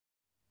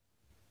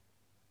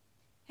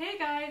Hey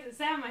guys,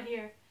 it's Emma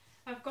here.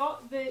 I've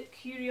got the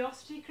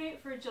Curiosity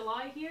Crate for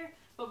July here,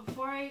 but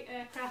before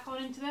I crack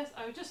on into this,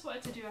 I just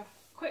wanted to do a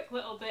quick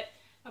little bit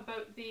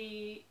about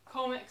the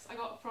comics I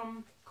got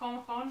from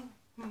Comic-Con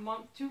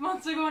 2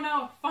 months ago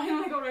now. I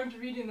finally got around to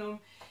reading them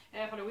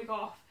for a week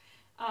off,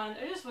 and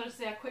I just want to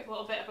say a quick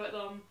little bit about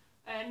them.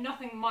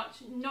 Nothing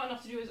much, not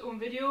enough to do with his own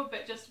video,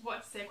 but just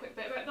wanted to say a quick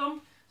bit about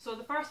them. So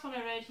the first one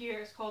I read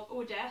here is called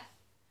Oh Death,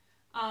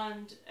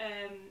 and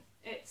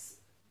it's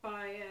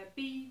by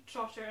B.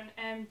 Trotter and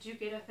M.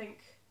 Duguid, I think.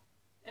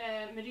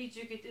 Marie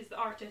Duguid is the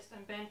artist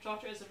and Ben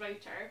Trotter is the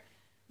writer.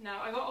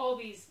 Now I got all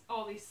these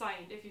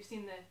signed. If you've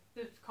seen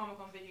the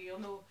Comic-Con video,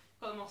 you'll know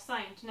got them all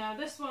signed. Now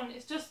this one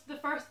is just the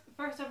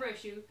first ever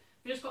issue.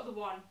 We just got the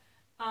one,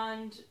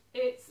 and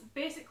it's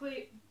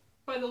basically,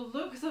 by the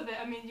looks of it,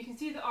 I mean, you can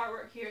see the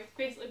artwork here. It's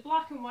basically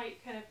black and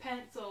white kind of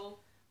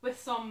pencil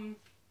with some,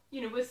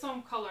 with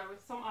some colour,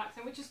 with some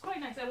accent, which is quite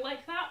nice. I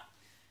like that.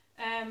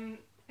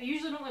 I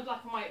usually don't like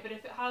black and white, but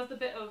if it has the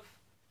bit of,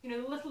 a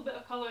little bit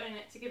of colour in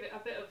it to give it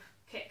a bit of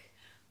kick,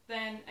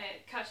 then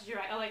it catches your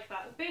eye. I like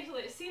that.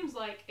 Basically, it seems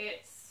like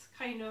it's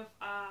kind of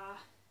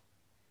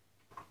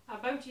a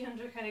bounty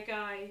hunter kind of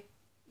guy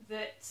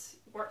that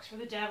works for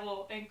the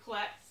devil and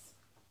collects,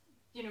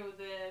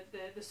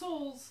 the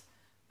souls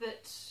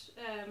that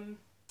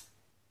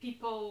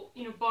people,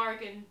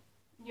 bargain,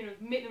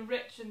 make them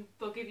rich and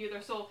they'll give you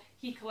their soul.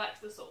 He collects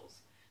the souls.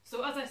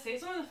 So as I say,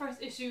 it's only the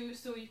first issue,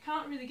 so you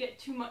can't really get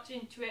too much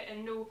into it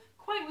and know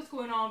quite what's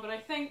going on, but I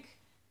think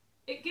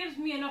it gives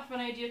me enough of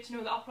an idea to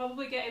know that I'll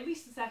probably get at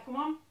least the second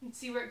one and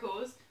see where it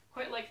goes.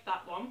 Quite like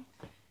that one.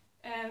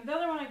 The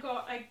other one I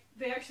got,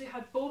 they actually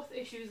had both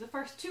issues, the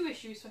first 2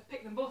 issues, so I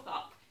picked them both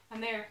up,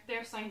 and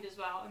they're signed as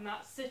well, and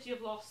that's City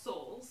of Lost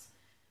Souls,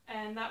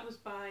 and that was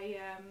by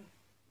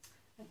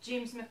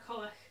James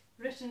McCulloch,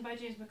 written by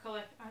James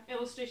McCulloch and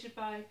illustrated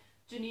by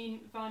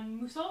Janine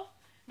Van Mussel.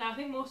 Now I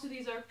think most of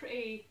these are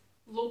pretty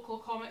local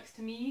comics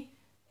to me,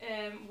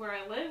 where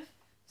I live,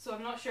 so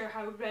I'm not sure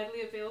how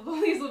readily available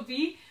these will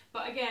be,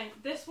 but again,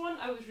 this one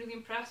I was really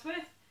impressed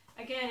with.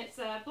 Again, it's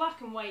a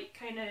black and white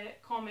kind of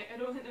comic. I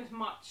don't think there's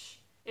much,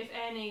 if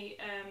any,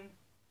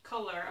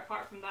 colour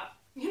apart from that,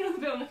 the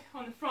bit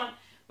on the front,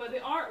 but the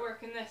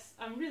artwork in this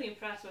I'm really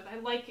impressed with. I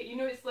like it.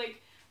 It's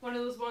like one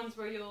of those ones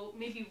where you'll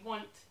maybe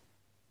want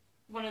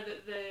one of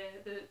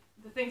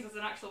the things as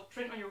an actual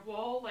print on your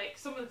wall. Like,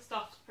 some of the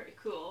stuff's pretty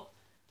cool.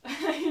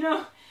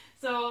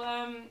 So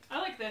I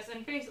like this,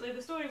 and basically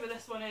the story with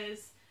this one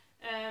is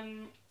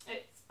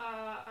it's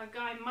a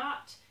guy,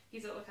 Matt.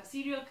 He's like a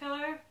serial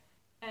killer.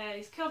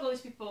 He's killed all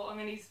these people, and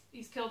then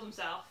he's killed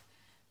himself,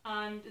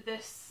 and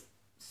this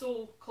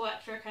soul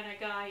collector kind of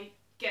guy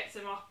gets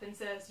him up and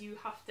says, you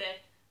have to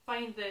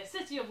find the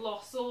City of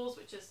Lost Souls,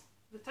 which is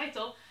the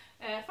title.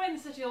 Find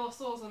the City of Lost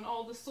Souls and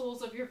all the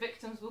souls of your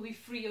victims will be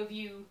free of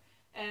you,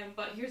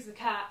 but here's the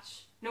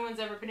catch: no one's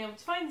ever been able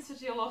to find the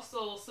City of Lost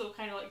Souls, so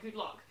kind of like good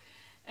luck.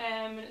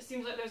 And it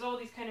seems like there's all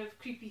these kind of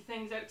creepy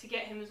things out to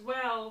get him as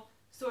well,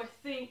 so I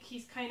think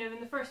he's kind of, in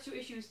the first 2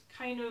 issues,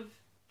 kind of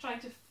trying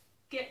to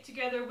get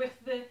together with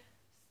the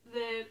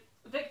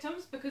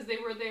victims, because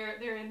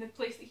they're in the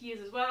place that he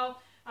is as well,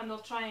 and they'll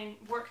try and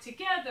work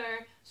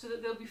together so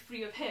that they'll be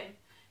free of him.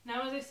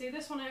 Now, as I say,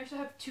 this one I actually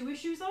have 2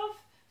 issues of,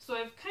 so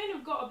I've kind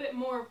of got a bit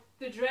more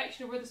the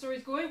direction of where the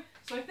story's going,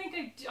 so I think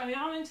I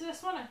am into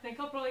this one. I think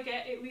I'll probably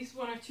get at least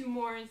 1 or 2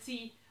 more and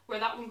see where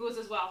that one goes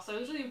as well. So I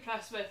was really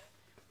impressed with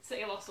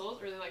City of Lost Souls.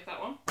 I really like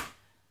that one.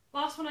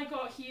 Last one I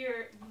got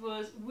here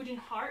was Wooden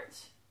Heart.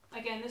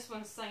 Again, this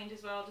one's signed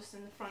as well, just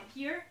in the front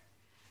here,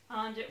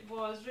 and it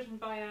was written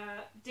by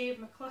Dave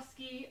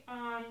McCluskey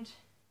and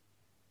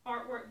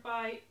artwork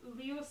by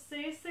Leo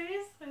Says,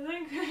 I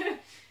think.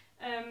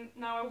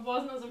 Now, I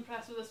wasn't as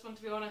impressed with this one,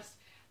 to be honest.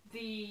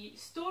 The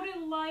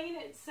storyline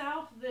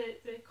itself,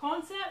 the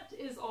concept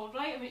is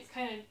alright. I mean, it's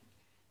kind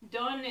of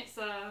done. It's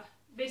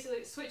basically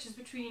it switches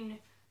between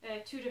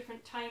 2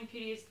 different time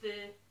periods.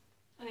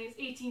 I think it's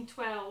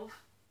 1812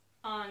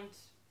 and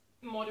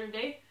modern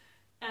day,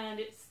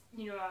 and it's,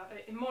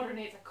 in modern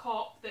day it's a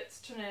cop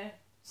that's trying to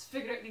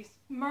figure out these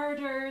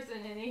murders,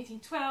 and in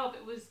 1812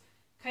 it was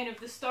kind of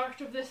the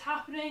start of this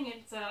happening.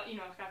 It's a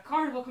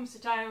carnival comes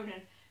to town,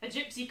 and a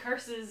gypsy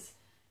curses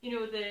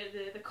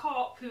the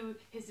cop, who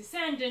his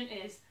descendant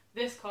is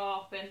this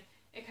cop, and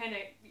it kind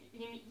of,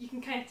 you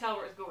can kind of tell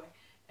where it's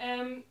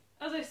going.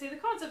 As I say, the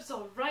concept's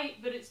all right,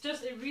 but it's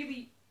just, it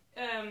really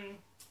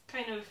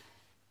kind of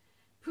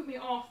put me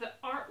off. The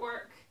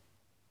artwork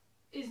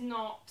is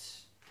not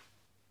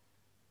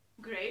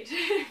great.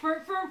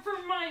 for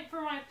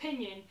my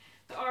opinion,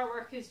 the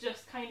artwork is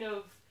just kind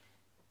of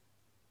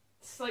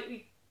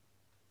slightly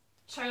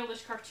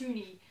childish,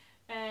 cartoony.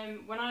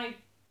 When I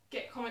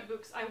get comic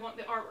books, I want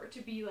the artwork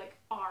to be like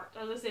art.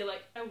 As I say,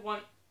 like, I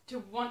want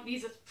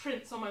these as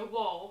prints on my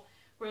wall,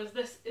 whereas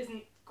this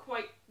isn't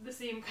quite the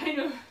same kind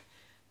of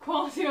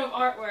quality of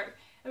artwork.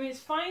 I mean,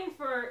 it's fine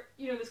for,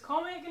 this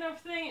comic and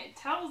everything. It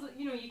tells that,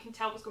 you can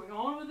tell what's going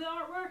on with the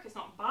artwork. It's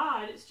not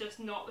bad, it's just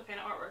not the kind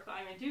of artwork that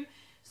I'm into.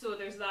 So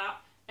there's that,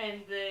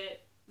 and the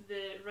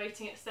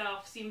writing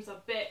itself seems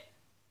a bit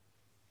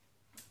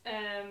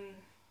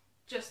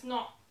just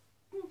not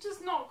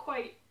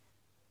quite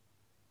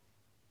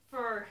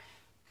for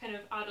kind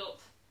of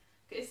adult.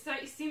 It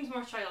seems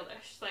more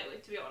childish, slightly,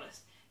 to be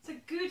honest. It's a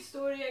good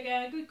story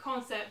again, a good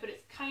concept, but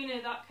it's kind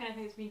of that kind of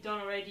thing that's been done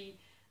already.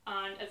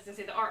 And as I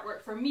say, the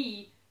artwork for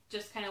me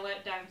just kind of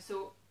let down.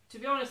 So to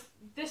be honest,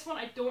 this one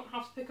I don't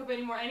have to pick up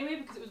anymore anyway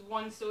because it was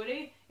one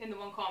story in the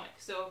one comic.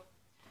 So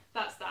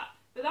that's that.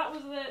 But that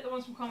was the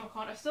ones from Comic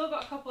Con. I've still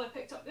got a couple I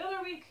picked up the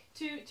other week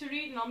to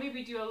read, and I'll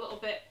maybe do a little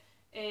bit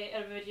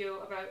of a video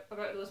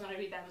about those when I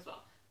read them as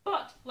well.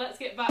 But let's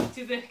get back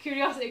to the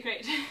Curiosity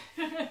Crate.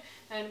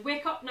 And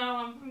wake up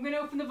now, I'm going to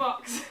open the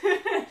box.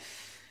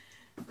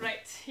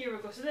 Right, here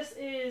we go. So this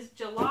is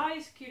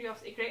July's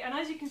Curiosity Crate, and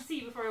as you can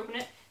see before I open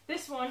it,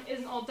 this one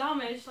isn't all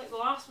damaged like the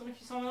last one if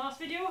you saw my last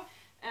video.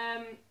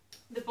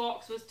 The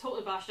box was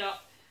totally bashed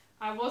up.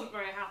 I wasn't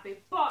very happy,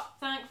 but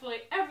thankfully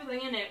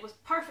everything in it was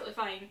perfectly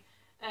fine,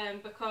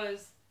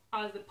 because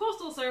as the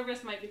postal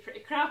service might be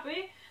pretty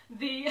crappy,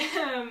 the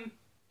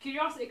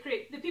Curiosity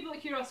Crate, the people at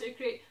Curiosity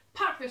Crate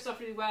packed their stuff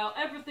really well.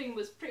 Everything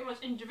was pretty much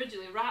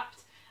individually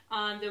wrapped,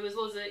 and there was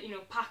loads of, you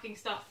know, packing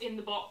stuff in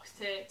the box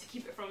to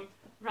keep it from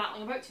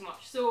rattling about too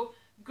much. So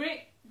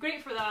great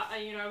for that.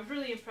 You know, I was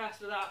really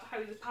impressed with that, how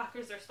they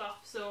packers their stuff.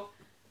 So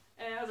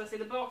as I say,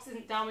 the box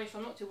isn't damaged, so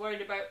I'm not too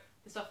worried about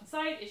the stuff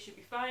inside. It should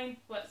be fine.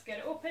 Let's get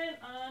it open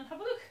and have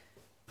a look.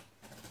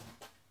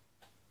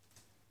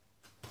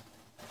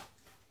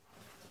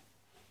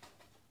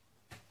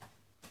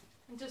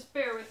 And just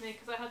bear with me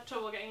because I had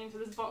trouble getting into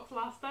this box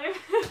last time.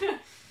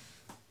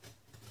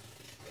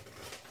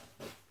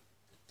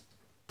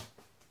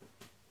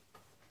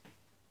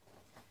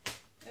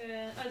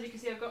 As you can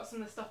see, I've got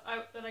some of the stuff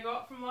out that I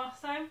got from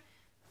last time.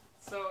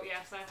 So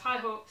yes, I have high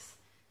hopes.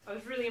 I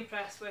was really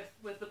impressed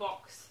with the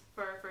box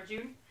for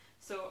June,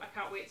 so I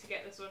can't wait to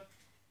get this one.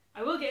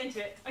 I will get into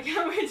it. I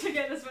can't wait to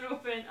get this one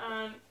open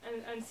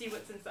and see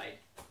what's inside.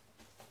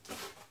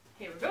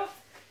 Here we go.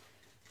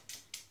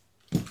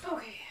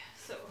 Okay,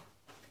 so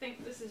I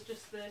think this is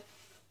just the...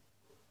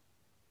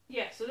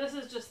 Yeah, so this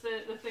is just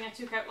the thing I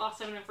took out last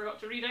time and I forgot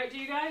to read out to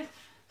you guys.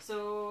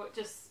 So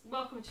just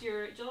welcome to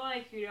your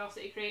July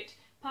Curiosity Crate,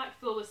 packed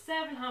full with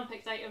 7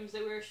 hand-picked items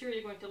that we're sure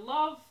you're going to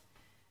love.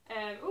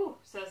 Oh,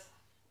 says,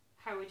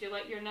 how would you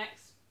like your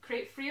next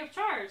crate free of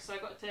charge? So I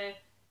got to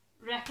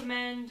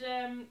recommend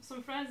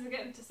some friends and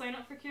get them to sign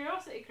up for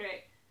Curiosity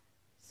Crate.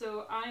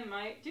 So I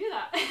might do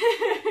that.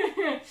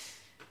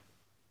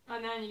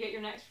 And then you get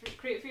your next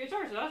crate free of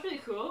charge, so that's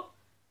really cool.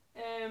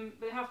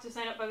 But they have to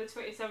sign up by the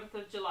 27th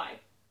of July.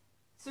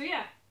 So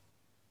yeah,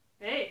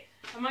 hey,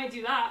 I might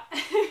do that.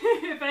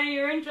 If any of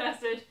you are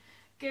interested,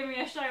 give me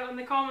a shout in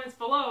the comments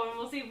below and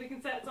we'll see if we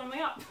can set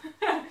something up.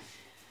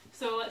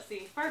 So let's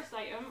see, first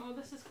item, oh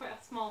this is quite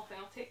a small thing,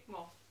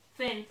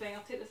 thin thing,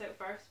 I'll take this out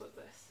first. What's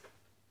this?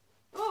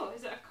 Oh,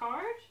 is it a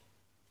card?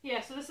 Yeah,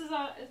 so this is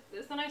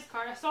it's a nice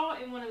card. I saw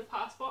it in one of the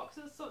past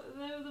boxes, so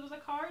there was a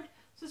card,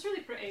 so it's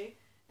really pretty.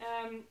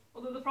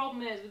 Although the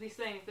problem is with these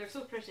things, they're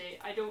so pretty,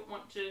 I don't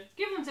want to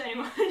give them to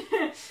anyone.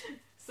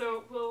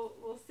 So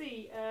we'll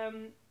see.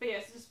 But yeah,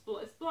 it's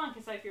blank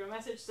inside for your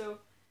message, so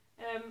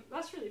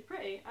that's really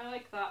pretty. I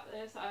like that.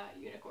 It's a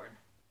unicorn.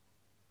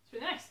 It's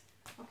really nice.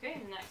 Okay,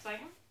 the next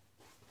item.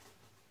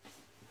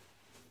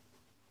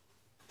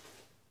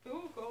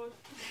 Oh god.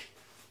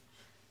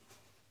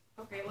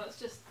 Okay, let's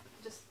just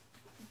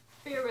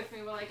bear with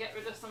me while I get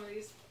rid of some of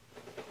these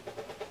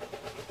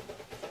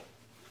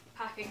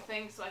packing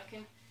things so I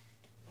can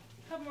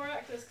have more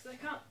access, because I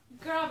can't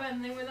grab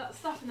anything with that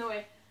stuff in the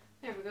way.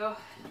 There we go.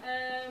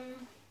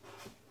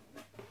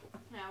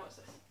 Now what's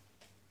this?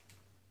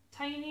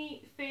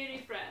 Tiny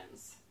Fairy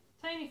Friends.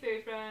 Tiny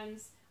Fairy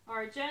Friends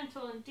are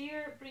gentle and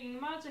dear, bringing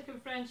magic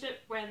and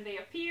friendship when they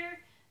appear.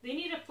 They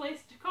need a place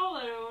to call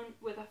their own.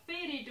 With a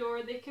fairy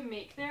door they can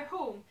make their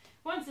home.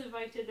 Once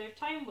invited, their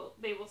time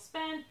they will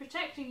spend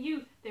protecting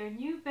you, their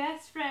new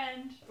best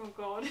friend. Oh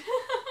god.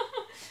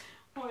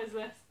 What is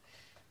this?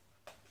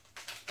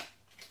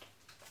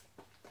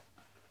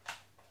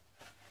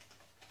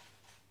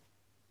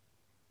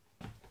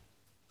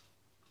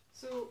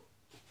 So,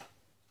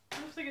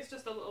 it looks like it's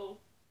just a little...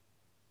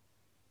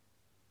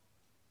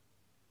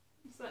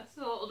 It's a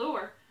little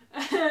door.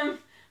 I'm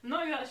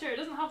not exactly sure. It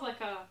doesn't have like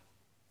a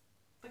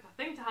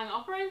thing to hang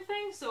up or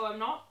anything, so I'm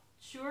not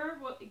sure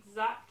what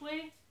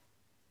exactly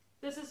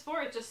this is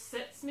for. It just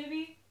sits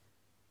maybe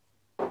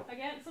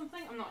against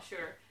something. I'm not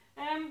sure.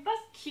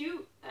 That's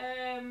cute.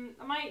 I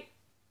might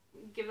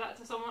give that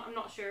to someone. I'm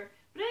not sure,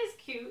 but it is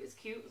cute. It's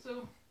cute.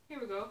 So here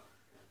we go.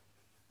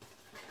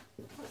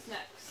 What's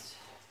next?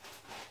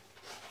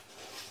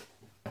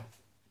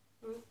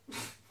 Ooh.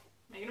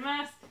 Making a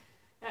mess.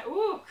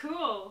 Ooh,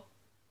 cool.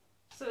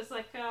 So it's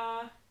like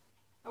a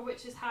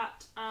witch's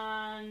hat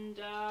and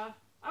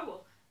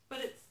owl, but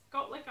it's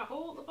got like a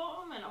hole at the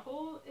bottom and a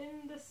hole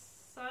in the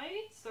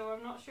side, so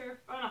I'm not sure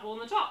and a hole in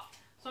the top,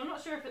 so I'm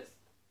not sure if it's,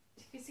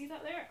 you can see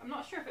that there, I'm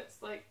not sure if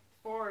it's like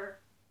for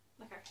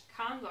like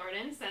a candle or an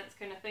incense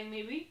kind of thing.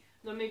 Maybe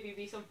there'll maybe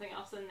be something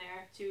else in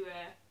there to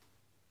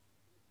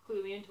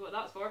clue me into what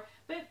that's for,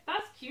 but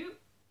that's cute.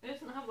 it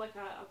doesn't have like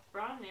a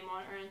brand name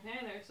on it or anything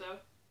either, so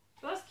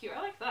that's cute.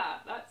 I like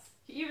that. That's,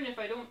 even if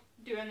I don't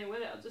do anything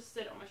with it, I'll just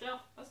sit it on my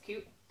shelf. That's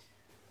cute.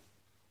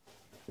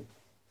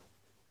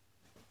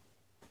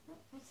 Oh,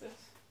 what's this?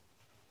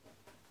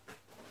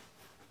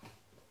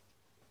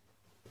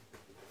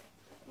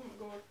 Oh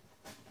my god.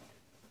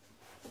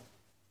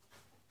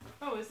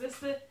 Oh, is this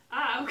the...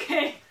 Ah,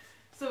 okay.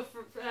 So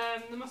for,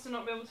 they must have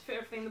not been able to fit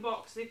everything in the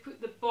box. They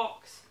put the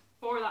box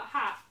for that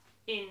hat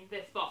in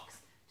this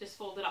box, just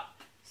folded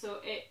up. So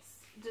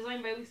it's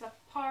designed by Lisa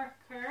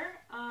Parker,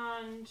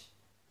 and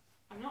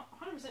I'm not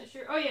 100%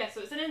 sure. Oh yeah,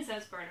 so it's an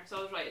incense burner. So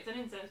I was right, it's an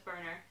incense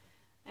burner.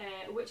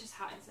 Witch's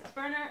hat incense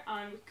burner,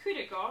 and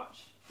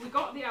we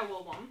got the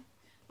owl one,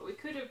 but we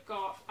could have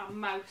got a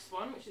mouse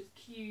one, which is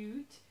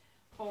cute,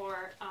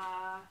 or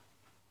a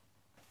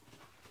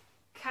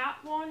cat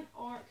one,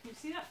 or can you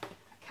see that?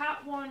 A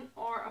cat one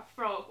or a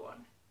frog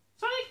one.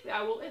 So I like the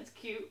owl, it's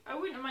cute. I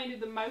wouldn't have minded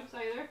the mouse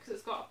either, because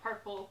it's got a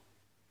purple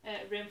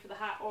rim for the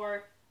hat,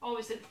 or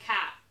obviously the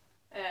cat.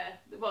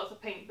 Well, it's a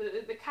pink,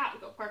 but the cat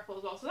got purple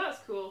as well, so that's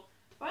cool.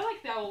 But I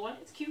like the owl one,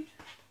 it's cute.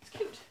 It's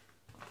cute.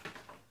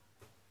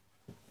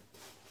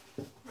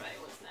 Right,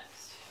 what's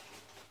next?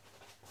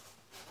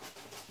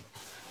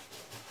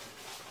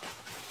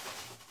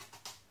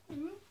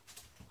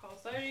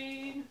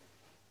 Polystyrene.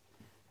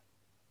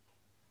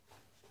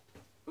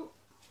 Ooh.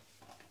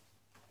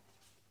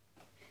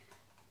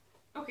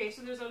 Okay,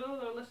 so there's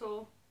another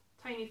little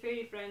tiny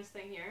fairy friends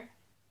thing here.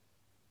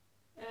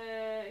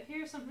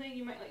 Here's something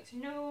you might like to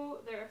know.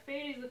 There are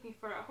fairies looking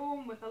for a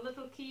home with a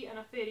little key and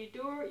a fairy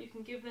door. You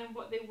can give them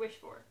what they wish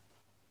for.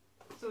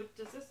 So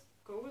does this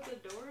go with the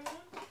door then?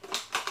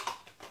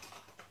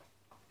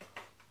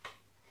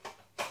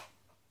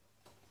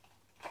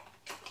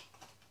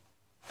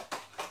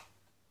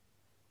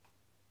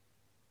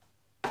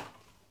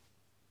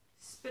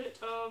 Spirit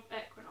of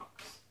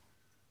Equinox.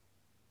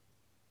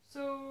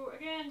 So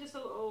again, just a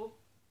little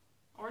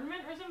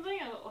ornament or something,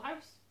 a little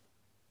house.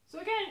 So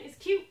again, it's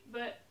cute,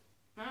 but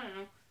I don't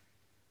know.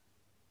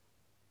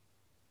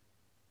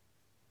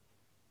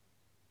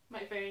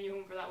 Might find a new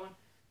home for that one.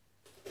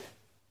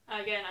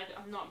 Again,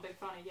 I'm not a big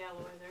fan of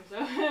yellow either, so...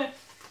 Right,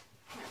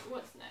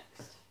 what's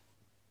next?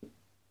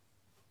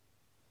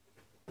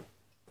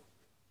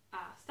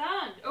 Ah,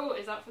 stand! Oh,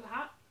 is that for the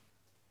hat?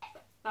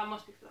 That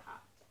must be for the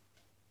hat.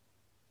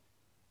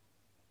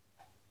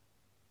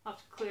 I'll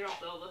have to clear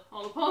up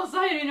all the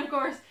polystyrene, of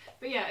course.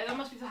 But yeah, that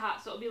must be for the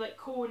hat, so it'll be like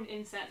cone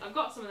incense. I've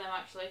got some of them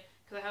actually,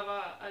 because I have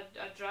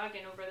a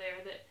dragon over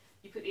there that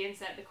you put the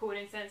incense, the cone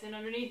incense in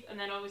underneath, and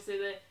then obviously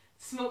the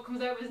smoke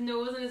comes out of his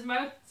nose and his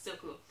mouth. So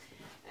cool.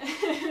 Is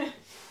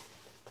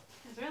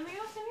there anything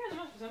else in here? There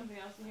must be something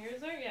else in here,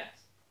 is there?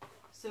 Yes.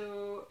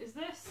 So, is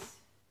this...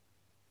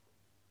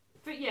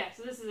 But yeah,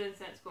 so this is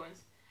incense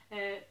cones.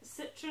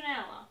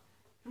 Citronella.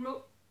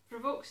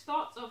 Provokes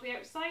thoughts of the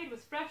outside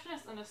with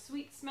freshness and a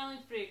sweet smelling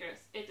fragrance.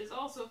 It is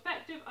also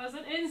effective as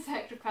an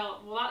insect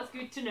repellent. Well, that's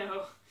good to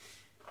know.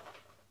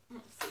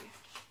 Let's see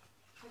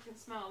if I can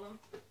smell them.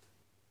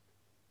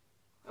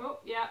 Oh,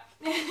 yeah.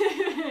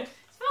 It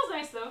smells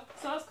nice though,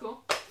 so that's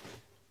cool.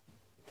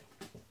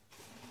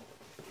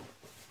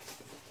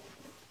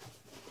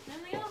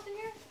 Anything else in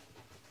here?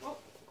 Oh,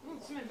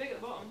 something big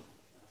at the bottom.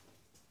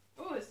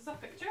 Oh, is this a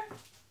picture?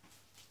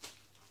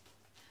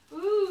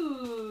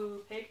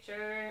 Ooh,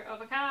 picture of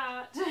a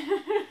cat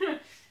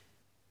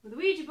with a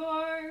Ouija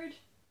board.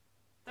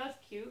 That's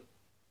cute.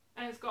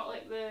 And it's got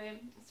like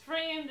it's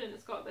framed and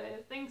it's got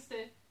the things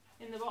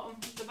in the bottom,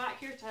 the back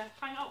here to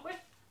hang up with.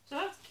 So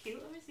that's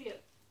cute. Let me see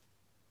it.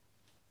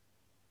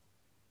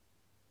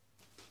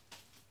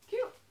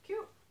 Cute,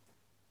 cute.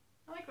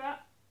 I like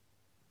that.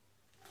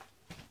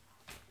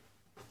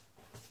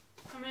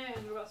 How many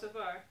items have we got so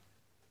far?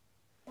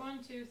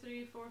 1, 2,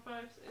 3, 4,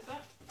 5. Is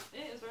that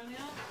it? Is there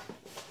anything else?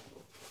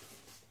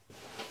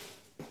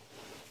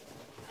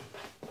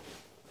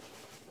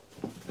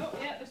 Oh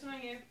yeah, there's something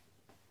here.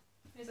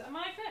 Is it a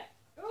magnet?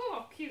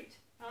 Oh, cute.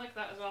 I like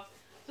that as well.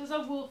 So it's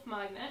a wolf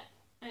magnet,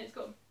 and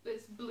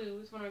it's blue.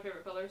 It's one of my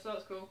favourite colours, so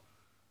that's cool.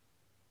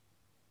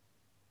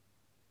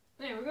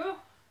 There we go.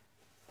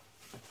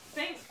 I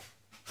think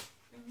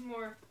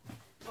more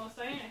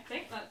polystyrene. I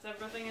think that's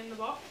everything in the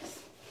box.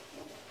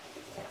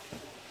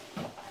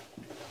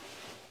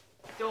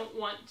 Don't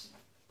want to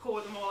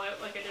pour them all out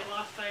like I did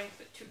last time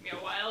because it took me a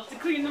while to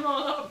clean them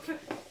all up.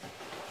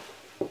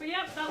 But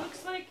yeah, that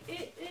looks like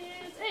it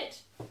is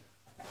it.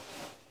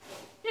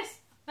 Yes,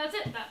 that's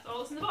it. That's all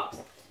that's in the box.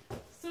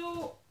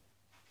 So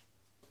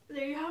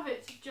there you have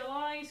it.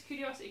 July's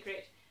Curiosity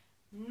Crate.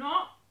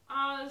 Not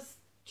as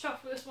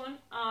chuffed with this one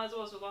as I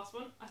was with the last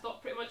one. I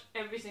thought pretty much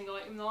every single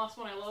item in the last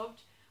one I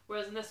loved,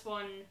 whereas in this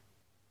one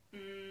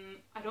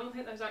I don't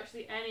think there's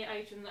actually any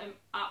item that I'm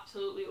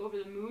absolutely over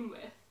the moon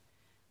with.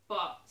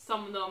 But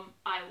some of them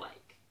I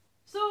like.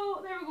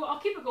 So there we go, I'll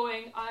keep it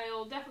going.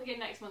 I'll definitely get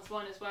next month's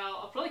one as well.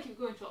 I'll probably keep it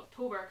going until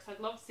October because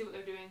I'd love to see what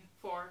they're doing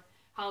for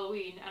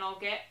Halloween, and I'll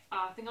get,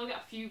 I think I'll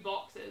get a few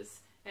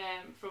boxes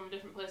from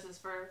different places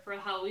for the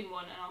Halloween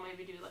one, and I'll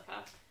maybe do like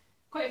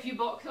quite a few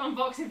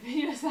unboxing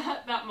videos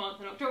that month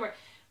in October.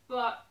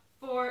 but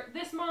for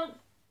this month,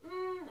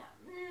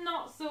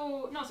 not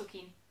so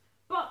keen.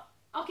 But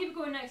I'll keep it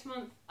going next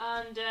month,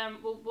 and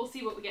we'll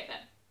see what we get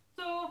then.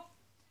 So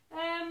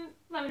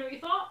let me know what you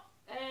thought.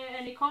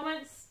 Any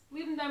comments,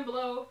 leave them down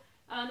below,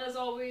 and as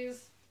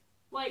always,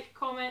 like,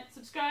 comment,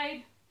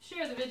 subscribe,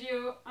 share the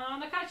video,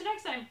 and I'll catch you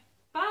next time.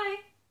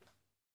 Bye!